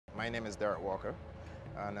My name is Derrick Walker,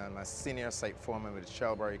 and I'm a senior site foreman with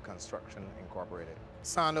Shelbury Construction Incorporated.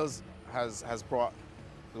 Sandals has brought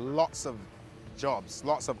lots of jobs,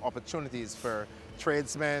 lots of opportunities for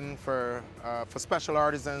tradesmen, for special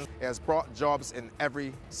artisans. It has brought jobs in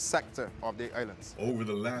every sector of the islands. Over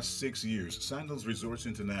the last 6 years, Sandals Resorts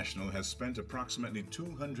International has spent approximately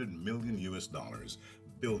 $200 million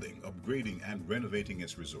building, upgrading, and renovating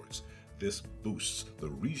its resorts. This boosts the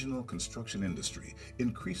regional construction industry,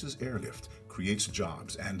 increases airlift, creates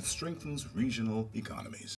jobs, and strengthens regional economies.